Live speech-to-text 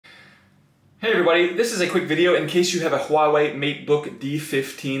Hey everybody, this is a quick video in case you have a Huawei Matebook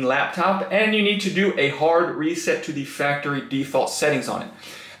D15 laptop and you need to do a hard reset to the factory default settings on it.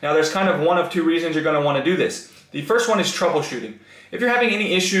 Now there's kind of one of two reasons you're going to want to do this. The first one is troubleshooting. If you're having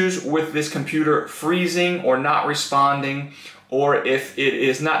any issues with this computer freezing or not responding, or if it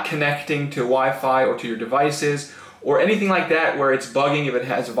is not connecting to Wi-Fi or to your devices, or anything like that where it's bugging, if it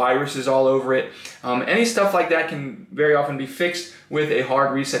has viruses all over it, any stuff like that can very often be fixed with a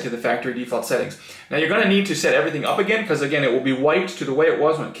hard reset to the factory default settings. Now you're going to need to set everything up again because again it will be wiped to the way it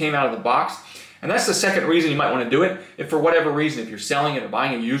was when it came out of the box. And that's the second reason you might want to do it. If for whatever reason, if you're selling it or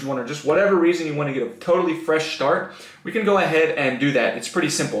buying a used one or just whatever reason you want to get a totally fresh start, we can go ahead and do that. It's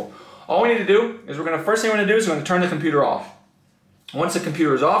pretty simple. All we need to do is first thing we're going to do is we're going to turn the computer off. Once the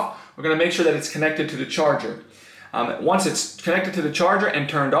computer is off, we're going to make sure that it's connected to the charger. Once it's connected to the charger and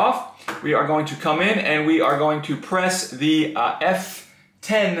turned off, we are going to come in and we are going to press the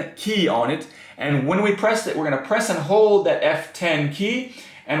F10 key on it. And when we press it, we're going to press and hold that F10 key.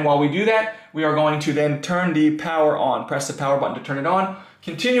 And while we do that, we are going to then turn the power on. Press the power button to turn it on,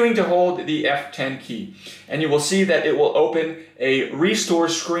 continuing to hold the F10 key. And you will see that it will open a restore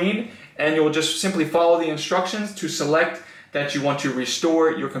screen, and you will just simply follow the instructions to select that you want to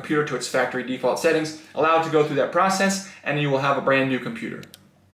restore your computer to its factory default settings. Allow it to go through that process, and you will have a brand new computer.